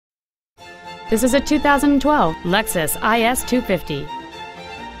This is a 2012 Lexus IS 250.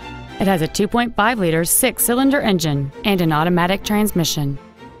 It has a 2.5-liter six-cylinder engine and an automatic transmission.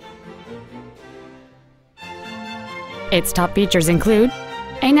 Its top features include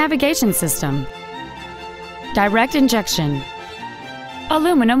a navigation system, direct injection,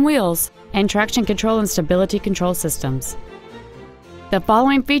 aluminum wheels, and traction control and stability control systems. The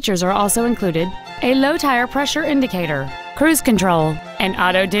following features are also included: a low tire pressure indicator, cruise control, an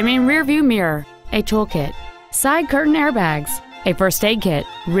auto-dimming rearview mirror, a toolkit, side curtain airbags, a first aid kit,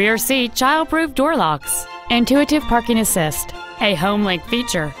 rear seat child-proof door locks, intuitive parking assist, a home link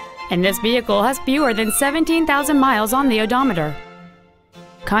feature, and this vehicle has fewer than 17,000 miles on the odometer.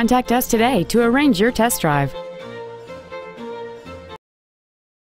 Contact us today to arrange your test drive.